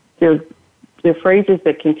phrases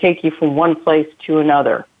that can take you from one place to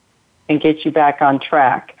another and get you back on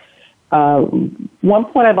track. One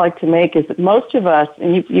point I'd like to make is that most of us,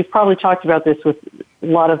 and you've probably talked about this with a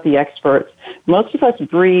lot of the experts, most of us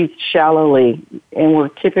breathe shallowly, and we're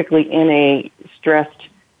typically in a stressed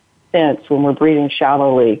sense when we're breathing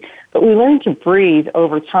shallowly. But we learn to breathe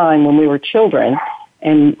over time when we were children,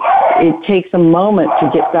 and it takes a moment to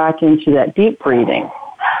get back into that deep breathing.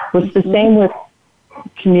 It's the same with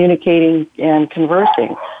communicating and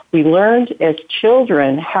conversing. We learned as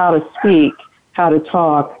children how to speak, how to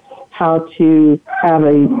talk, how to have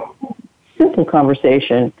a simple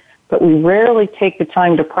conversation, but we rarely take the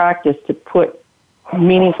time to practice to put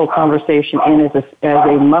meaningful conversation in as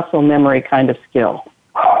a muscle memory kind of skill.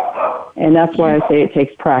 And that's why I say it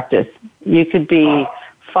takes practice. You could be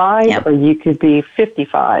 5 or you could be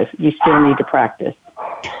 55. You still need to practice.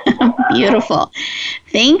 Beautiful.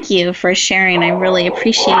 Thank you for sharing. I really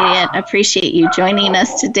appreciate it. Appreciate you joining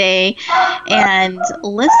us today. And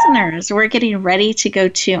listeners, we're getting ready to go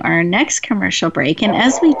to our next commercial break. And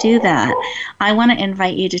as we do that, I want to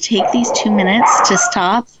invite you to take these 2 minutes to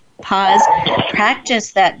stop, pause,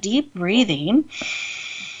 practice that deep breathing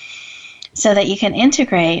so that you can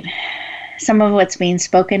integrate some of what's being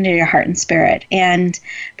spoken to your heart and spirit, and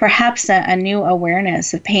perhaps a new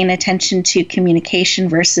awareness of paying attention to communication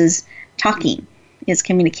versus talking. Is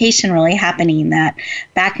communication really happening, that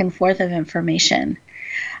back and forth of information?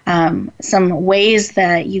 Some ways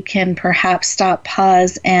that you can perhaps stop,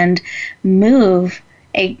 pause, and move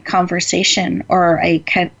a conversation or a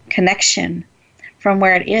connection from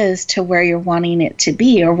where it is to where you're wanting it to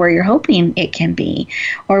be, or where you're hoping it can be,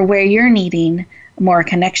 or where you're needing more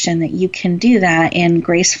connection, that you can do that in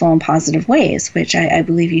graceful and positive ways, which I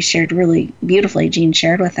believe you shared really beautifully, Jean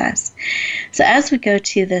shared with us. So as we go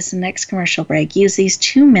to this next commercial break, use these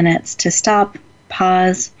 2 minutes to stop,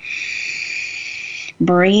 pause,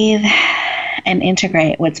 breathe, and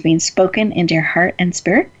integrate what's being spoken into your heart and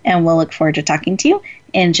spirit. And we'll look forward to talking to you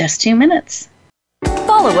in just 2 minutes.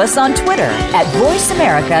 Follow us on Twitter at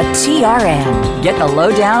VoiceAmericaTRN. Get the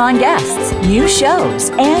lowdown on guests, new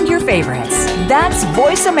shows, and your favorites. That's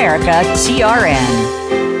VoiceAmericaTRN.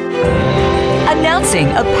 Announcing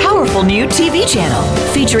a powerful new TV channel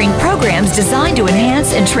featuring programs designed to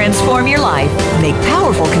enhance and transform your life. Make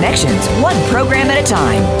powerful connections, one program at a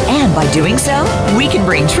time. And by doing so, we can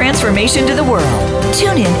bring transformation to the world.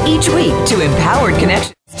 Tune in each week to Empowered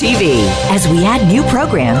Connections TV as we add new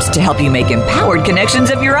programs to help you make empowered connections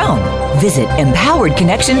of your own. Visit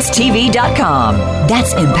EmpoweredConnectionsTV.com.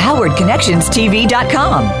 That's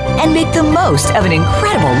EmpoweredConnectionsTV.com. And make the most of an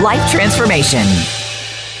incredible life transformation.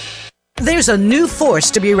 There's a new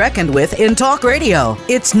force to be reckoned with in talk radio.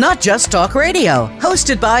 It's not just talk radio.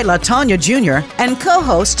 Hosted by LaTanya Jr. and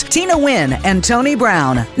co-hosts Tina Wynn and Tony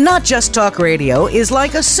Brown. Not Just Talk Radio is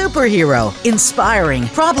like a superhero, inspiring,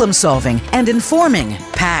 problem-solving, and informing.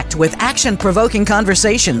 Packed with action-provoking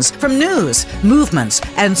conversations from news, movements,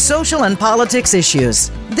 and social and politics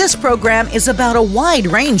issues. This program is about a wide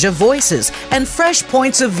range of voices and fresh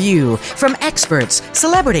points of view from experts,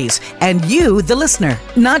 celebrities, and you, the listener.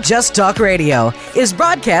 Not Just Talk Radio is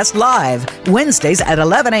broadcast live Wednesdays at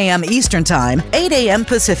 11 a.m. Eastern Time, 8 a.m.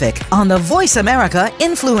 Pacific on the Voice America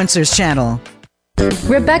Influencers Channel.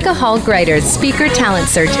 Rebecca Hall Greider's Speaker Talent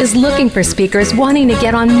Search is looking for speakers wanting to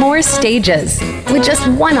get on more stages. With just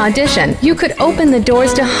one audition, you could open the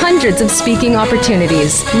doors to hundreds of speaking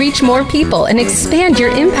opportunities, reach more people, and expand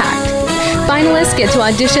your impact. Finalists get to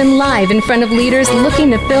audition live in front of leaders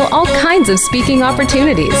looking to fill all kinds of speaking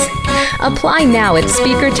opportunities. Apply now at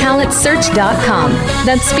SpeakerTalentSearch.com.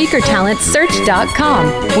 That's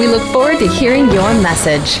SpeakerTalentSearch.com. We look forward to hearing your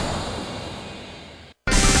message.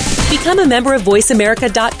 Become a member of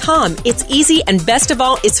VoiceAmerica.com. It's easy, and best of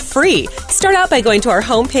all, it's free. Start out by going to our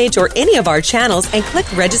homepage or any of our channels and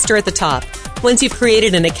click Register at the top. Once you've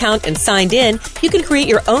created an account and signed in, you can create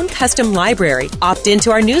your own custom library, opt into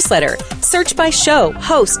our newsletter, search by show,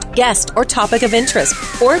 host, guest, or topic of interest,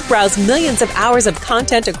 or browse millions of hours of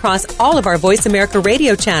content across all of our Voice America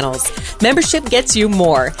radio channels. Membership gets you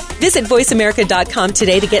more. Visit VoiceAmerica.com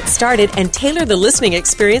today to get started and tailor the listening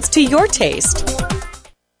experience to your taste.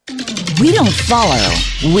 We don't follow,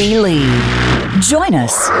 we lead. Join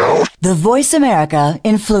us, the Voice America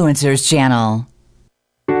Influencers Channel.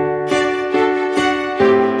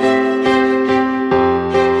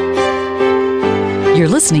 You're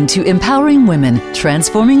listening to Empowering Women,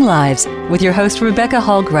 Transforming Lives with your host, Rebecca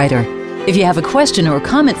Hall Greider. If you have a question or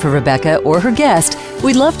comment for Rebecca or her guest,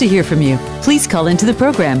 we'd love to hear from you. Please call into the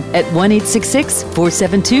program at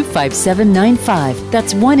 1-866-472-5795.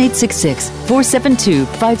 That's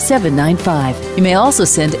 1-866-472-5795. You may also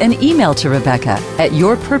send an email to Rebecca at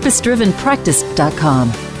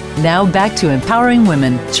yourpurposedrivenpractice.com. Now back to Empowering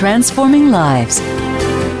Women, Transforming Lives.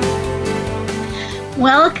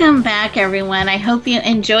 Welcome back, everyone. I hope you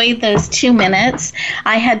enjoyed those 2 minutes.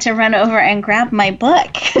 I had to run over and grab my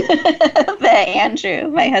book that Andrew,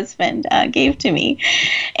 my husband, gave to me.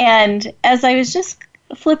 And as I was just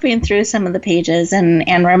flipping through some of the pages and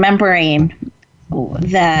remembering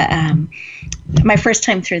my first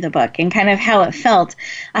time through the book and kind of how it felt,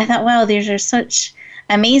 I thought, wow, these are such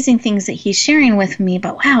amazing things that he's sharing with me.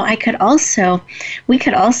 But wow, we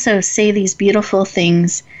could also say these beautiful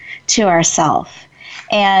things to ourselves.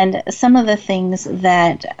 And some of the things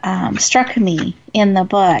that struck me in the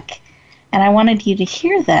book, and I wanted you to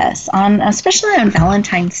hear this, especially on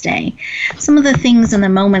Valentine's Day, some of the things and the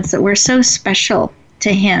moments that were so special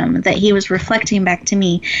to him that he was reflecting back to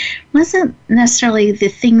me wasn't necessarily the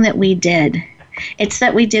thing that we did. It's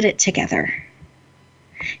that we did it together.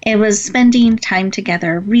 It was spending time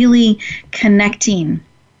together, really connecting,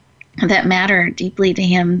 that mattered deeply to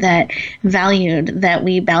him, that valued, that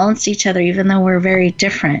we balanced each other even though we're very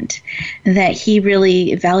different, that he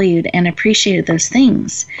really valued and appreciated those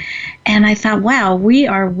things. And I thought, wow, we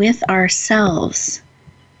are with ourselves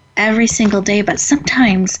every single day, but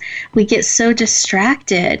sometimes we get so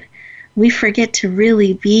distracted, we forget to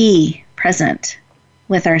really be present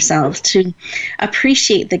with ourselves, to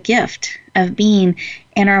appreciate the gift of being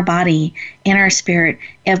in our body, in our spirit,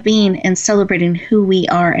 of being and celebrating who we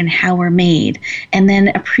are and how we're made, and then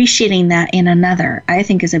appreciating that in another, I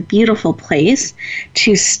think is a beautiful place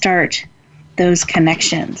to start those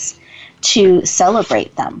connections, to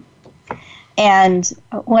celebrate them. And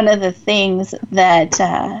one of the things that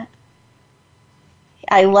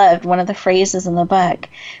I loved, one of the phrases in the book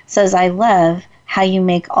says, I love how you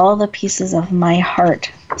make all the pieces of my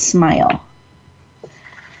heart smile.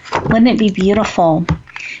 Wouldn't it be beautiful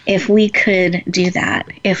if we could do that?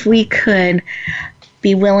 If we could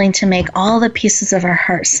be willing to make all the pieces of our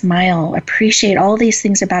heart smile, appreciate all these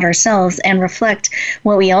things about ourselves, and reflect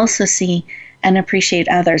what we also see and appreciate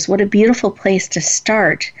others. What a beautiful place to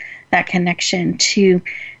start that connection, to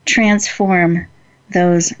transform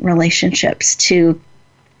those relationships, to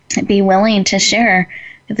be willing to share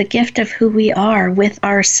the gift of who we are with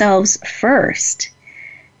ourselves first,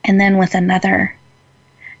 and then with another.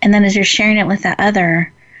 And then as you're sharing it with that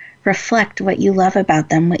other, reflect what you love about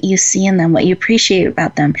them, what you see in them, what you appreciate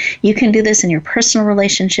about them. You can do this in your personal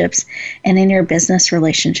relationships and in your business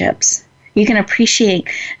relationships. You can appreciate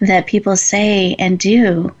that people say and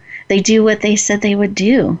do. They do what they said they would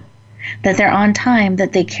do, that they're on time,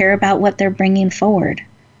 that they care about what they're bringing forward.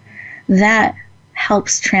 That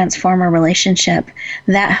helps transform a relationship.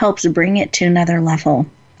 That helps bring it to another level.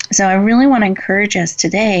 So I really want to encourage us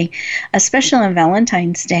today, especially on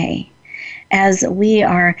Valentine's Day, as we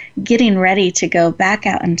are getting ready to go back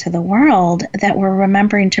out into the world, that we're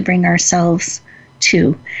remembering to bring ourselves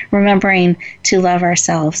to, remembering to love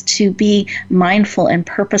ourselves, to be mindful and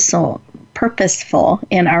purposeful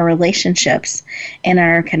in our relationships and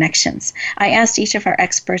our connections. I asked each of our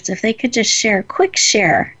experts if they could just share,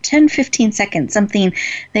 10, 15 seconds, something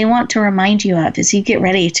they want to remind you of as you get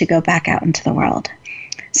ready to go back out into the world.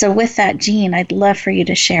 So with that, Jean, I'd love for you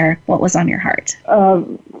to share what was on your heart.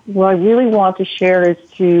 What I really want to share is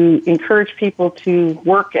to encourage people to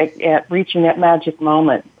work at reaching that magic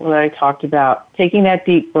moment that I talked about, taking that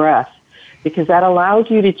deep breath, because that allows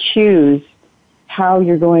you to choose how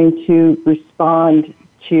you're going to respond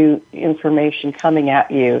to information coming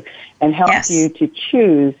at you, and helps you to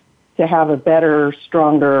choose to have a better,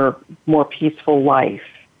 stronger, more peaceful life.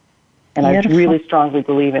 And Beautiful. I really strongly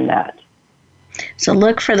believe in that. So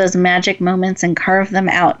look for those magic moments and carve them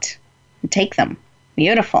out and take them.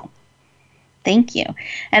 Beautiful. Thank you.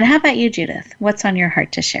 And how about you, Judith? What's on your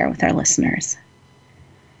heart to share with our listeners?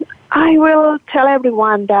 I will tell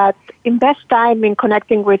everyone that invest time in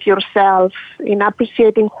connecting with yourself, in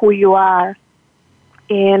appreciating who you are,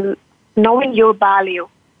 in knowing your value.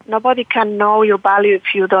 Nobody can know your value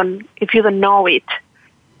if you don't know it.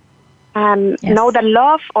 And know that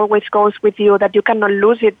love always goes with you, that you cannot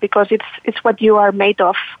lose it because it's what you are made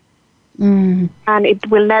of. And it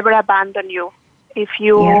will never abandon you. If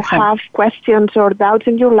you have questions or doubts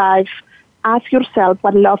in your life, ask yourself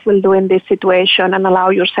what love will do in this situation and allow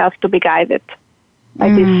yourself to be guided by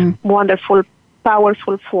this wonderful,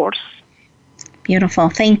 powerful force. Beautiful.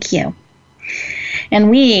 Thank you. And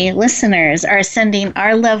we, listeners, are sending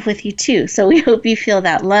our love with you too. So we hope you feel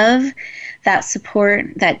that love, that support,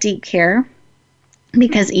 that deep care,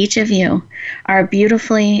 because each of you are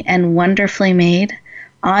beautifully and wonderfully made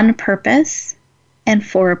on purpose and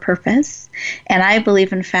for a purpose. And I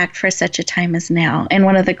believe, in fact, for such a time as now. And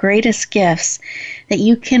one of the greatest gifts that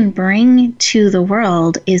you can bring to the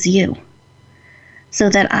world is you. So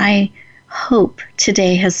that I hope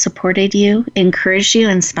today has supported you, encouraged you,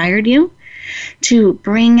 inspired you to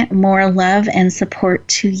bring more love and support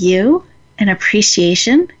to you and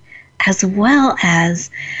appreciation, as well as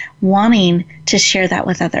wanting to share that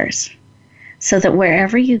with others. So that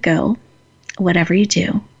wherever you go, whatever you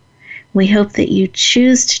do, we hope that you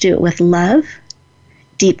choose to do it with love,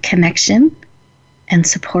 deep connection, and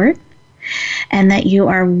support, and that you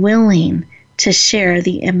are willing to share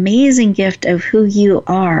the amazing gift of who you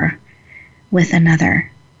are with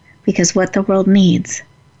another, because what the world needs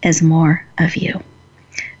is more of you.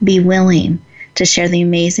 Be willing to share the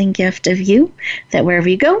amazing gift of you, that wherever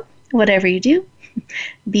you go, whatever you do,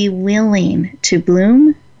 be willing to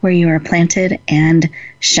bloom where you are planted and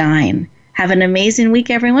shine. Have an amazing week,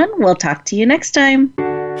 everyone. We'll talk to you next time.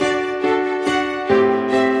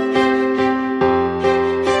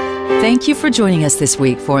 Thank you for joining us this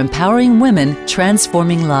week for Empowering Women,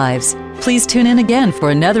 Transforming Lives. Please tune in again for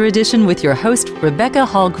another edition with your host, Rebecca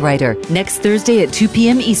Hall-Gruyter, next Thursday at 2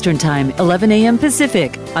 p.m. Eastern Time, 11 a.m.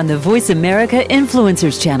 Pacific, on the Voice America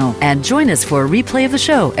Influencers channel. And join us for a replay of the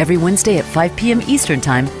show every Wednesday at 5 p.m. Eastern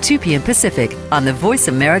Time, 2 p.m. Pacific, on the Voice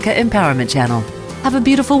America Empowerment channel. Have a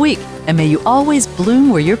beautiful week, and may you always bloom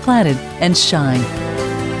where you're planted and shine.